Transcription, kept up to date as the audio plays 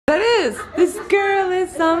this. This girl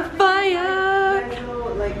is on fire. I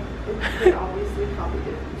know, like, they obviously copied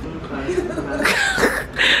it.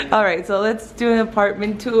 Alright, so let's do an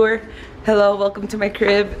apartment tour. Hello, welcome to my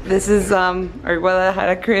crib. This is our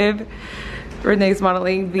Guadalajara crib. Renee's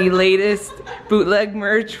modeling the latest bootleg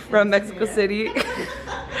merch from Mexico City.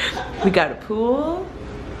 We got a pool.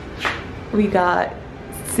 We got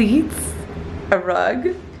seats, a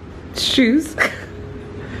rug, shoes,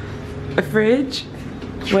 a fridge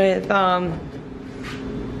with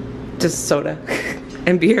just soda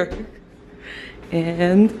and beer.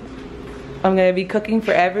 And I'm gonna be cooking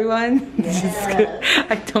for everyone. Yeah.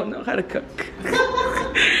 I don't know how to cook.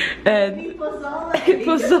 And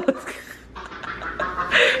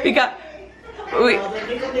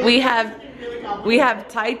we have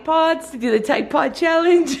Tide Pods to do the Tide Pod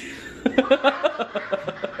challenge.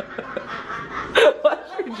 Wash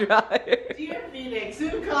your dryer. Dear Phoenix,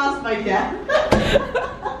 who caused my death?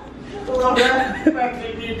 Laura,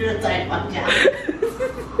 expecting me to do a Tide Pod challenge.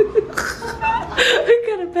 We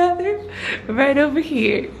got a bathroom right over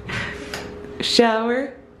here.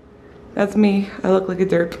 Shower. That's me. I look like a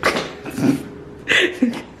derp.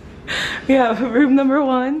 We have room number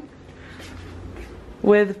 1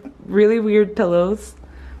 with really weird pillows,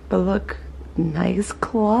 but look, nice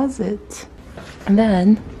closet. And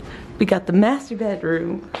then we got the master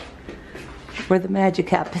bedroom where the magic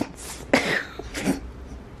happens.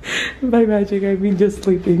 By magic, I mean just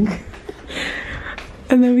sleeping.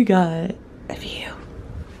 And then we got a view,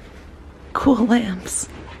 cool lamps,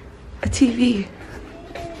 a TV,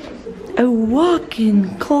 a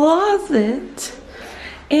walk-in closet,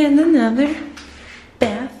 and another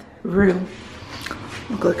bathroom.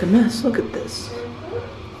 Look like a mess. Look at this.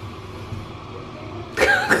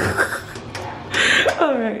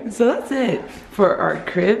 Alright, so that's it for our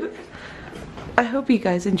crib. I hope you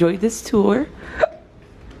guys enjoyed this tour.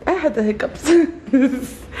 I had the hiccups.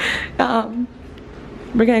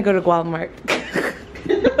 We're gonna go to Gual-Mar.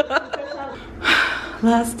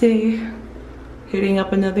 Last day, hitting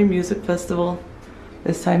up another music festival.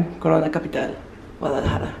 This time, Corona Capital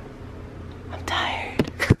Guadalajara. I'm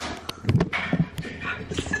tired.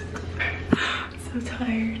 I'm so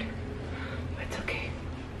tired. But it's okay.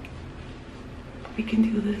 We can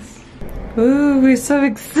do this. Ooh, we're so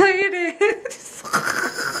excited.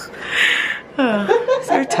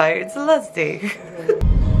 So tired. It's the last day.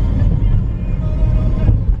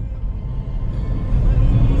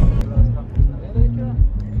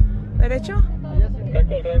 ¿Derecho?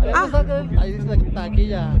 Ah. Ahí dice la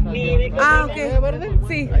taquilla. Ah, okay.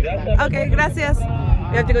 Sí. Okay, gracias.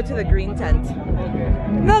 We have to go to the green tent.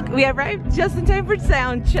 Look, we arrived just in time for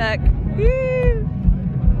sound check. Woo.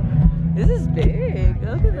 This is big.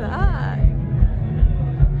 Look at that.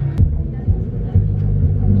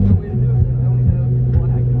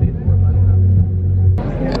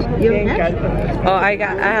 Oh, I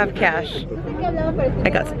have cash. I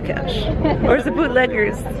got some cash. Where's the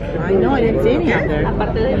bootleggers? I know, I didn't see any out there.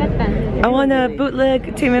 I want a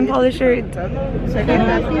bootleg Tame Impala shirt.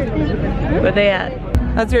 Where they at?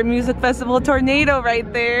 That's your music festival tornado right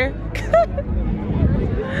there.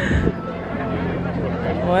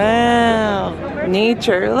 Wow.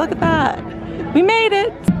 Nature, look at that. We made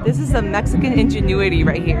it. This is some Mexican ingenuity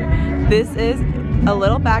right here. This is a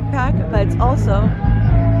little backpack, but it's also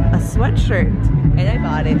a sweatshirt. And I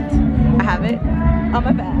bought it. I have it on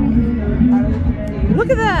my back. Look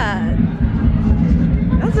at that.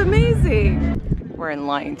 That's amazing. We're in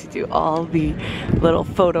line to do all the little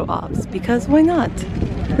photo ops because why not?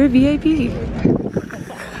 We're VIP.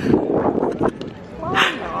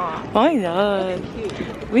 Why not?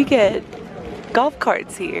 We get golf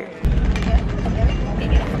carts here.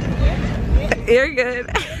 You're good.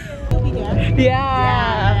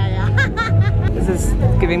 Yeah. This is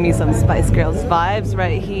giving me some Spice Girls vibes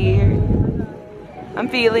right here. I'm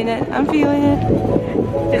feeling it. I'm feeling it.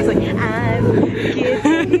 It's like, I'm giving you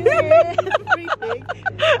everything.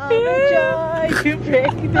 All the joy you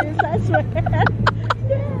bring this, I swear. Yeah,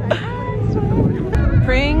 I swear.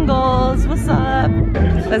 Pringles, what's up?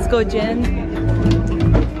 Let's go, Jen.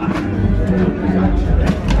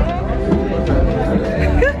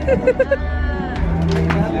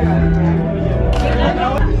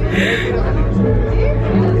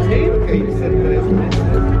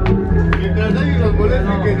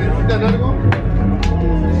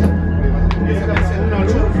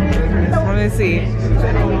 Let me see.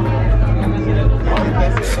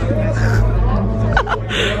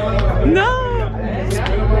 No!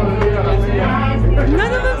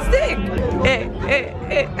 None of them stick!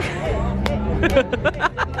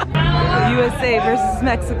 USA versus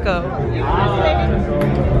Mexico.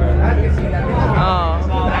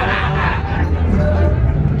 Oh.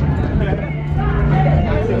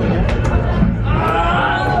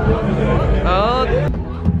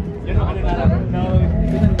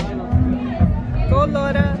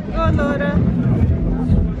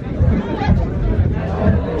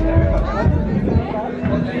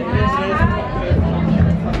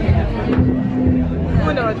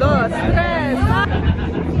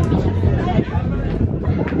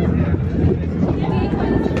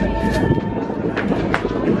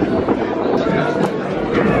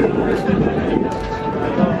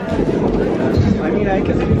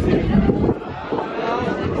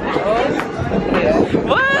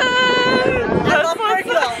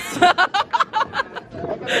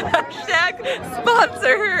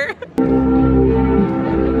 Sponsor her.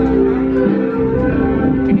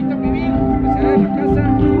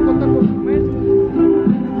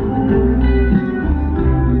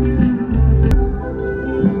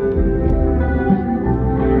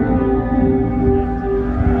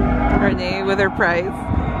 Renee with her prize.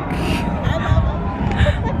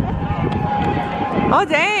 Oh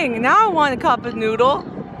dang, now I want a cup of noodle.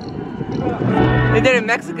 They did it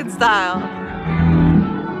Mexican style.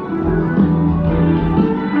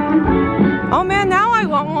 Oh man, now I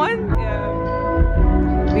want one.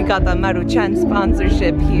 Yeah. We got the Maruchan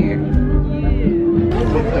sponsorship here.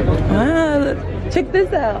 Ah, check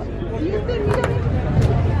this out. You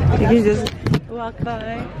can just walk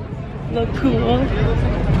by, look cool.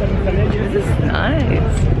 This is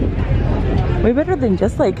nice. Way better than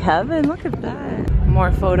just like heaven. Look at that.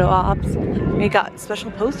 More photo ops. We got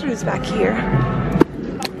special posters back here.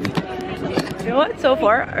 You know what? So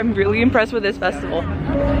far, I'm really impressed with this festival.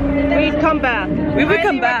 We'd come back. We would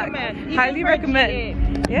come back. Recommend. Highly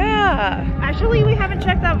recommend. Yeah. Actually, we haven't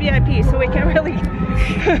checked out VIP, so we can't really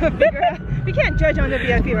figure out. We can't judge on the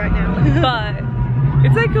VIP right now. But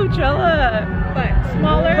it's like Coachella, But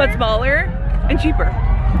smaller and cheaper.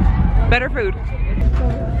 Better food.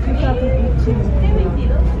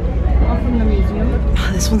 2018. All from the museum.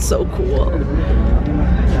 Oh, this one's so cool.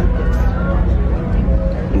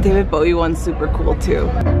 David Bowie one's super cool too.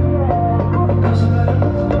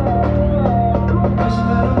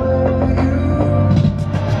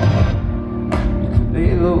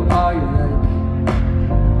 Lay low all you like,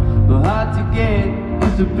 but hard to get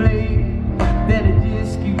is to play. Then it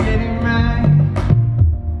just keep getting right.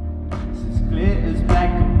 It's as clear as black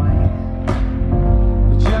and white,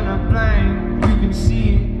 but you're not blind. You can see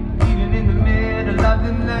it even in the middle of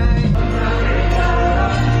the night.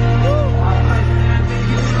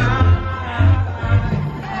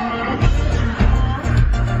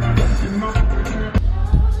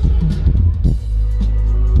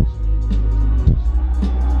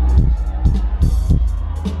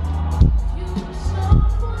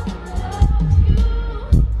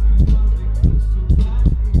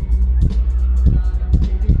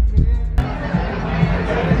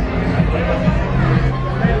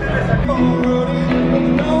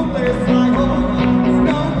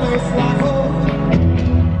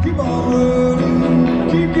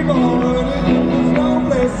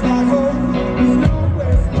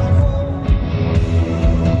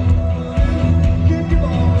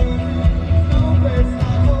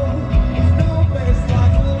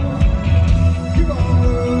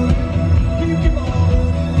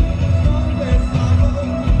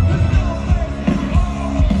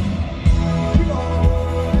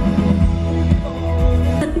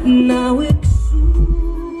 Now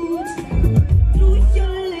exudes through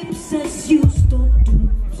your lips as you start to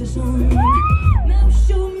obsession. Now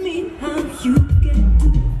show me how you get to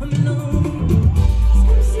I'm alone.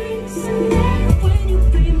 Stop saying something when you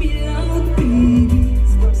play me loud, baby.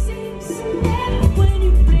 Stop saying something when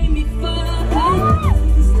you play me fast.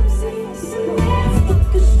 Stop saying something,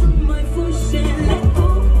 focus on my voice and let go.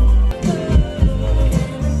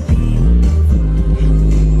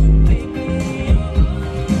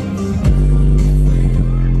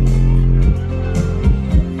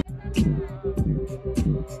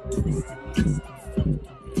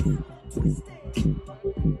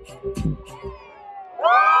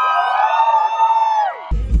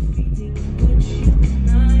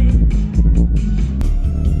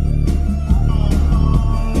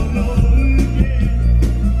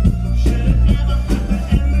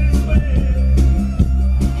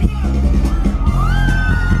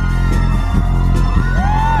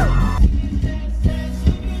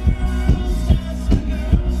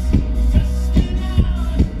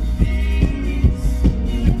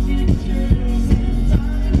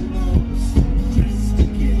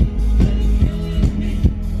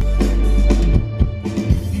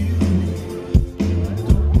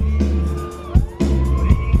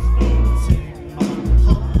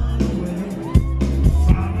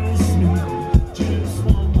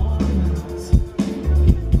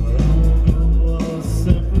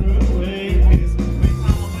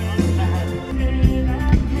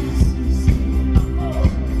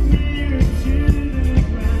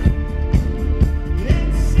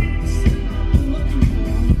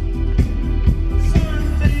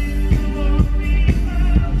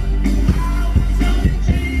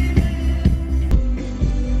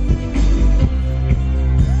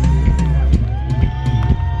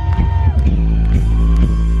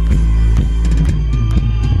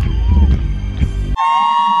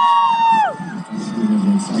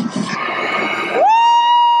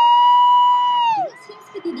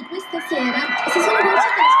 Ese es un bolso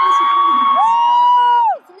que les puedo super.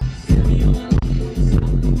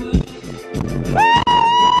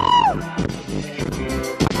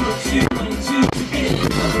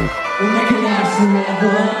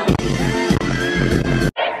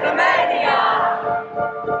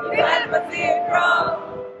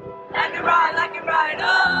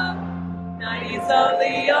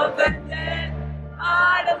 Slowly offended,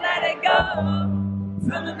 hard to let it go.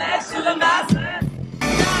 From the mesh to the master.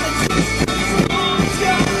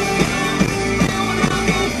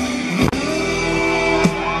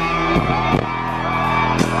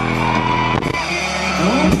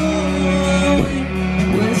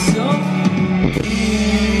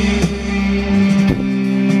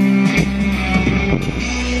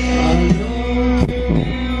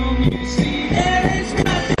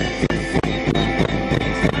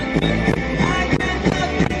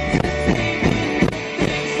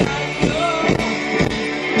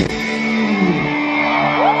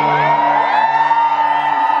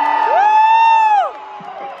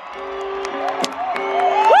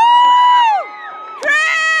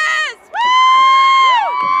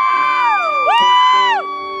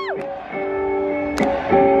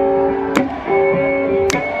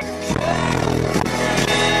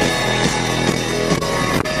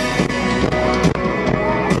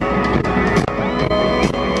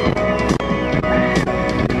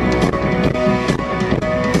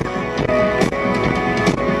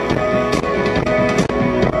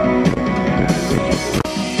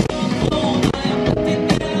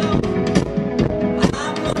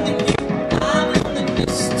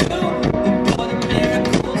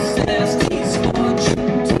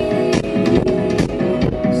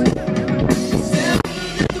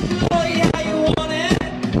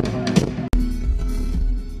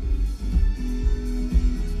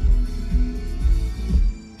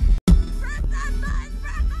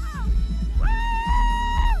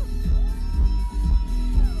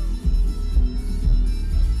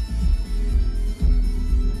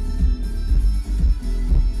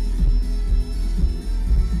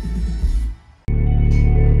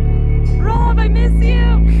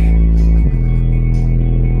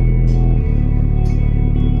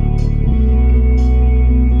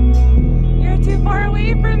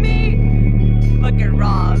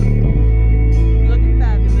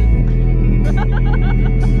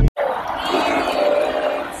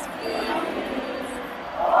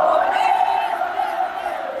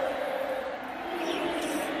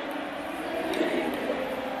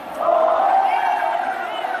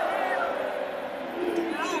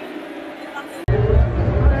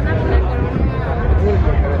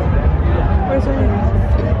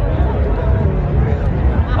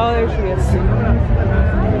 Oh, there she is.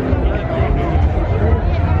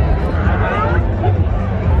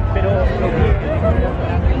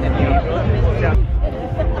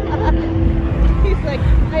 He's like,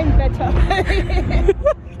 I'm better.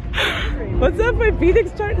 What's up with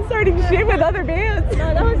Phoenix starting shit with other bands?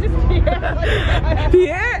 No, that was just Pierre.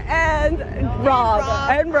 Pierre and Rob.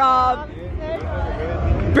 And Rob.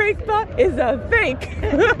 Breakthrough is a fake.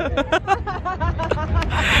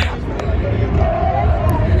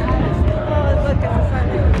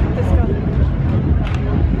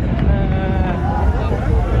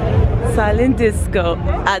 Silent disco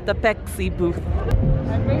at the Pepsi booth.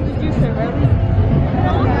 I bring the juicer, really?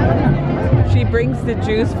 She brings the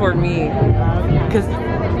juice for me because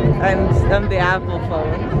I'm the Apple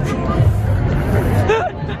phone.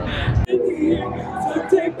 So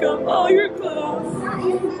take off all your clothes.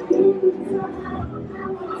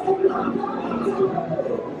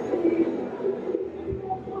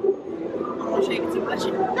 I'll shake it too much.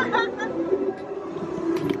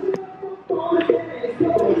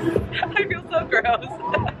 I feel so gross.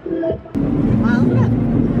 Wow, look at that.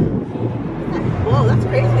 Whoa, that's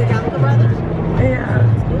crazy. The Chemical Brothers. Yeah.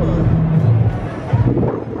 That's cool.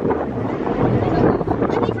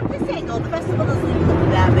 I mean, from this angle, the festival doesn't even look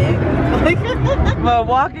that big. Well,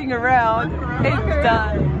 walking around, it's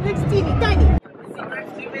done. It's teeny tiny.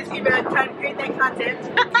 Too busy about trying to create that content.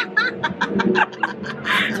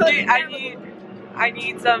 I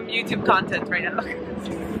need some YouTube content right now.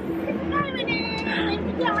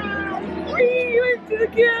 Wave to the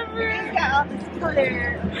camera. Yeah, all this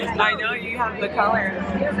color. I know you have the color.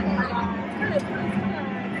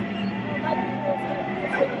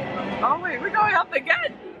 Oh wait, we're going up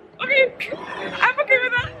again. Okay, I'm okay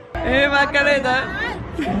with that. Hey, Macarena.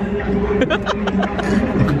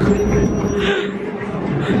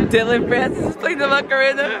 Dylan Francis is playing the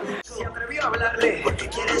Macarena. Se atrevió a hablarle porque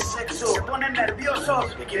quiere sexo. Se ponen nerviosos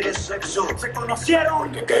porque quiere sexo. Se conocieron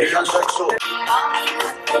porque querían sexo.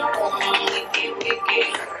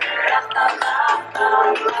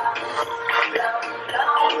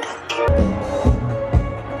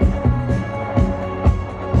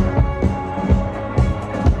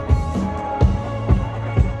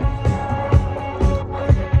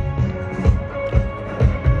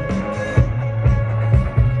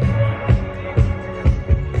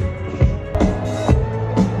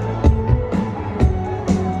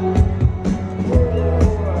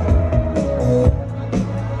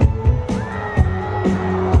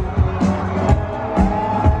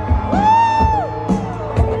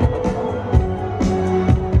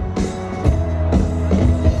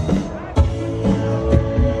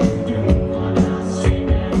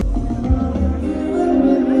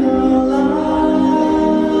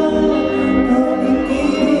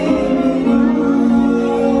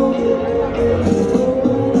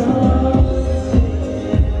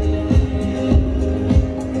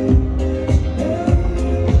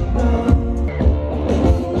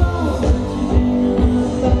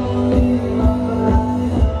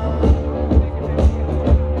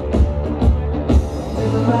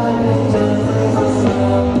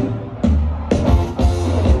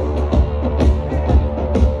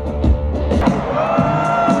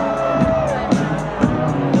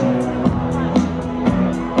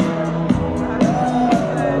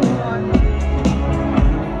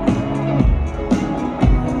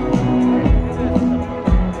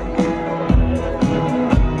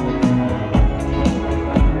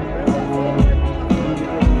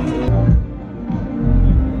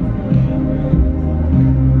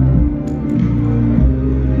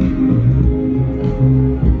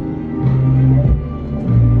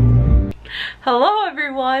 Hello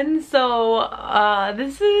everyone. So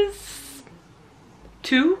this is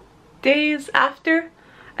 2 days after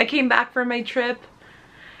I came back from my trip,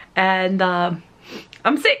 and I'm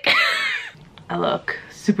sick. I look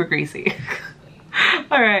super greasy.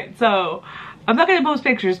 Alright, so I'm not gonna post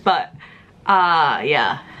pictures, but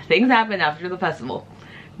yeah, things happened after the festival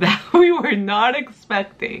that we were not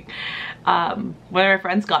expecting. One of our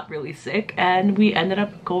friends got really sick and we ended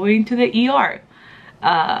up going to the ER.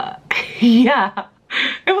 Yeah,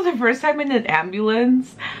 it was the first time in an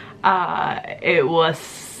ambulance. It was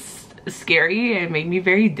scary and made me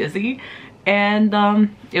very dizzy, and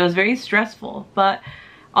it was very stressful, but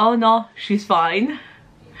all in all, she's fine.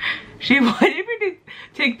 She wanted me to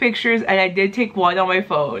take pictures, and I did take one on my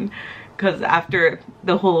phone, because after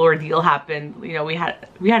the whole ordeal happened, you know, we had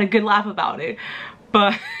a good laugh about it,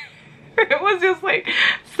 but it was just like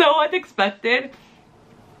so unexpected.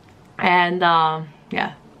 And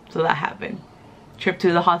yeah, so that happened. Trip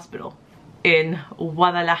to the hospital in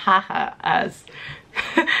Guadalajara, as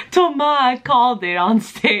Toma called it on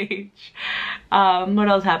stage. What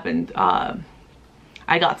else happened?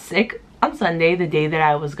 I got sick on Sunday, the day that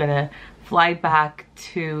I was gonna fly back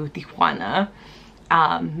to Tijuana.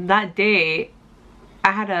 That day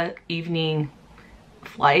I had an evening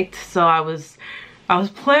flight, so I was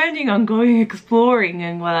planning on going exploring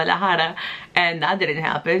in Guadalajara, and that didn't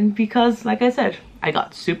happen because, like I said, I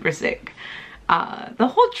got super sick. The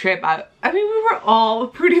whole trip, I mean, we were all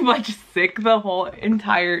pretty much sick the whole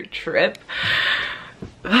entire trip.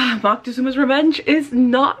 Moctezuma's revenge is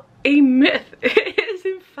not a myth. It is,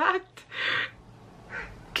 in fact,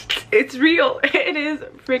 it's real. It is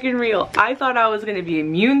freaking real. I thought I was gonna be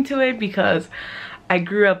immune to it because I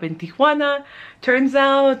grew up in Tijuana. Turns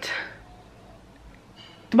out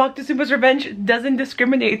Moctezuma's revenge doesn't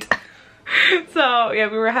discriminate. So yeah,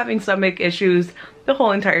 we were having stomach issues the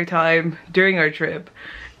whole entire time during our trip.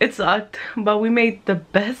 It sucked, but we made the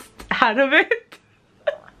best out of it.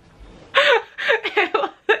 It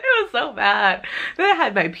was so bad. Then I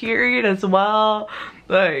had my period as well,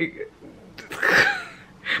 like,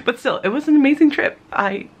 but still, it was an amazing trip.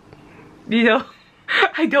 You know,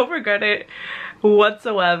 I don't regret it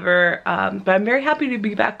whatsoever. But I'm very happy to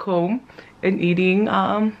be back home and eating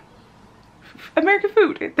American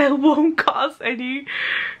food that won't cause any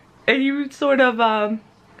sort of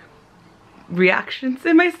reactions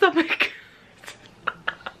in my stomach.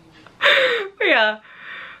 Yeah.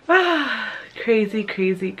 Crazy,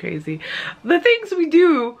 crazy, crazy. The things we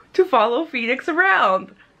do to follow Phoenix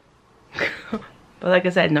around. But like I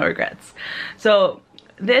said, no regrets. So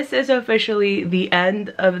this is officially the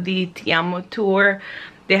end of the Te Amo tour.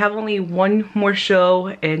 They have only one more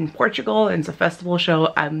show in Portugal, and it's a festival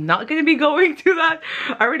show. I'm not gonna be going to that.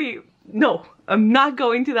 No, I'm not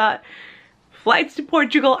going to that. Flights to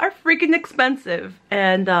Portugal are freaking expensive,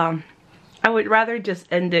 and I would rather just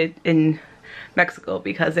end it in Mexico,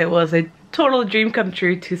 because it was a total dream come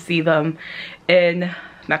true to see them in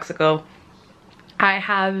Mexico. I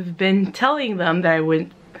have been telling them that I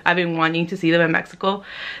I've been wanting to see them in Mexico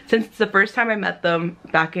since the first time I met them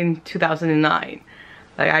back in 2009.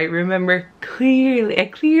 Like, I remember clearly, I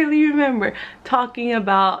clearly remember talking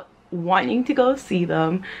about wanting to go see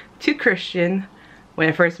them to Christian when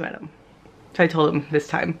I first met him. So I told him this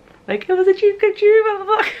time, like, it was a dream come true, blah, blah,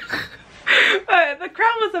 blah. The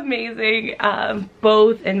crowd was amazing,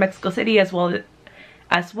 both in Mexico City as well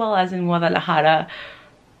as in Guadalajara.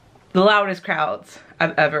 The loudest crowds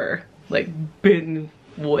I've ever like been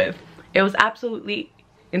with. It was absolutely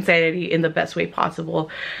insanity in the best way possible.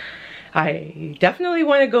 I definitely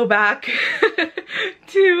want to go back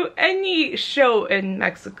to any show in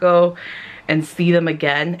Mexico and see them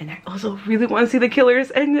again. And I also really want to see the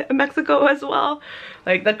Killers in Mexico as well.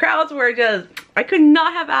 Like, the crowds were just, I could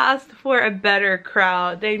not have asked for a better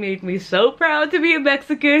crowd. They made me so proud to be a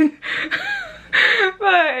Mexican.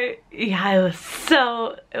 But yeah, it was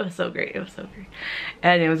so great. It was so great.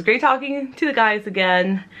 And it was great talking to the guys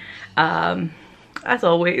again. As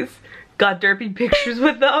always, got derpy pictures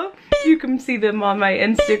with them. You can see them on my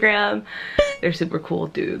Instagram. They're super cool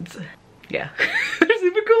dudes. Yeah, they're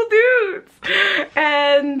super cool dudes.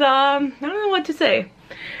 And I don't know what to say.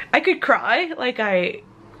 I could cry like I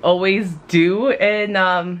always do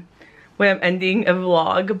and when I'm ending a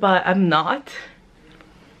vlog, but I'm not.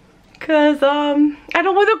 Cause I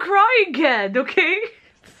don't want to cry again, okay?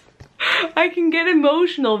 I can get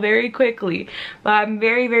emotional very quickly. But I'm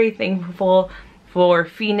very, very thankful for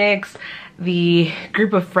Phoenix, the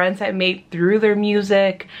group of friends I made through their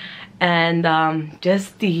music, and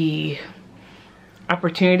just the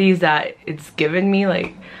opportunities that it's given me.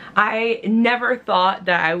 Like, I never thought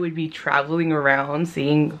that I would be traveling around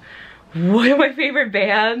seeing one of my favorite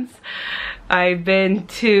bands. I've been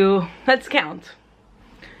to, let's count.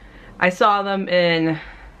 I saw them in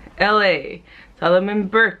LA, saw them in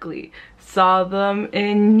Berkeley, saw them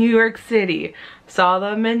in New York City, saw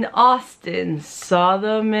them in Austin, saw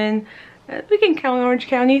them in, we can count Orange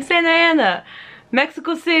County, Santa Ana,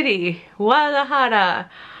 Mexico City, Guadalajara,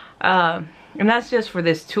 and that's just for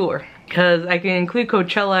this tour, because I can include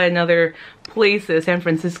Coachella and other places, San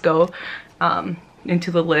Francisco, into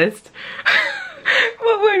the list.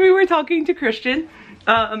 But when we were talking to Christian,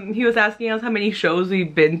 he was asking us how many shows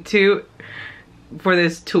we've been to for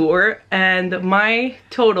this tour, and my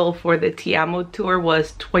total for the Te Amo tour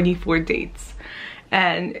was 24 dates,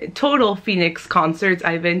 and total Phoenix concerts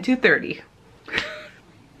I've been to 30.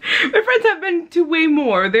 My friends have been to way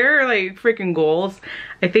more. They're like freaking goals.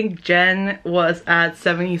 I think Jen was at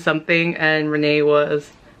 70 something and Renee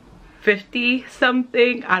was 50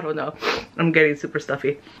 something. I don't know. I'm getting super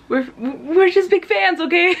stuffy. We're just big fans,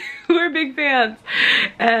 okay? We're big fans.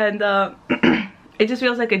 And it just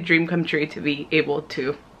feels like a dream come true to be able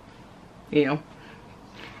to, you know,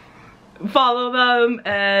 follow them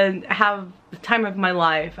and have the time of my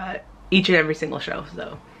life at each and every single show.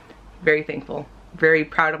 So very thankful, very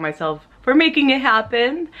proud of myself for making it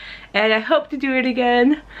happen, and I hope to do it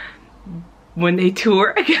again when they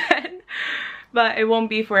tour again. But it won't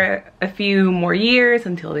be for a few more years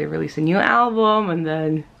until they release a new album, and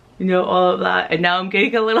then, you know, all of that. And now I'm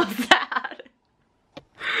getting a little sad.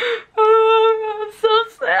 Oh, I'm so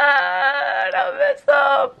sad. I miss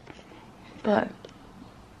them. But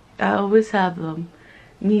I always have them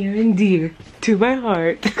near and dear to my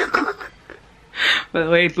heart. By the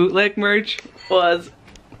way, bootleg merch was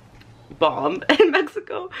bomb in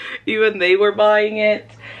Mexico. Even they were buying it.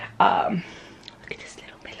 Look at this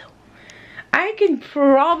little pillow. I can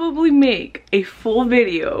probably make a full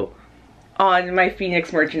video on my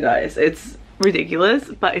Phoenix merchandise. It's ridiculous,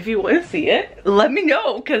 but if you want to see it, let me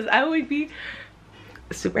know, because I would be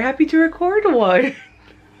super happy to record one.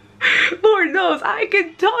 Lord knows I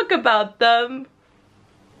can talk about them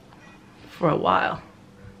for a while.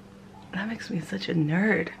 That makes me such a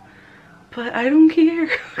nerd, but I don't care.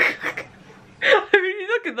 I mean,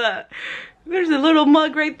 look at that. There's a little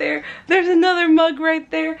mug right there. There's another mug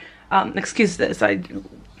right there. Excuse this, I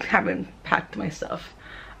haven't packed my stuff.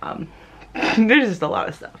 There's just a lot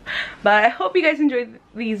of stuff. But I hope you guys enjoyed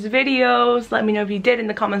these videos. Let me know if you did in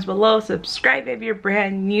the comments below. Subscribe if you're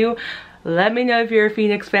brand new. Let me know if you're a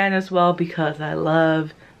Phoenix fan as well, because I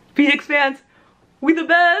love Phoenix fans. We the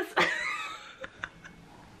best.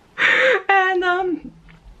 And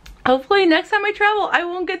hopefully next time I travel I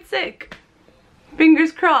won't get sick.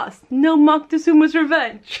 Fingers crossed. No Moctezuma's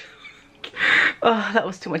revenge. Oh, that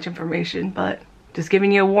was too much information, but just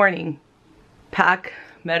giving you a warning. Pack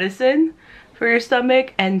medicine for your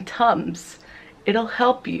stomach and Tums. It'll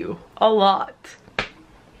help you a lot.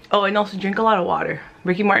 Oh, and also drink a lot of water.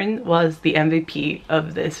 Ricky Martin was the MVP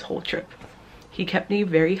of this whole trip. He kept me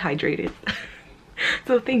very hydrated.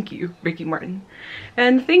 So thank you, Ricky Martin.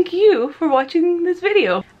 And thank you for watching this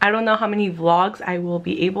video. I don't know how many vlogs I will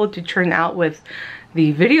be able to churn out with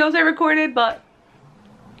the videos I recorded, but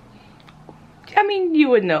I mean, you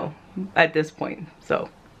would know at this point. So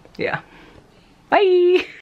yeah, bye.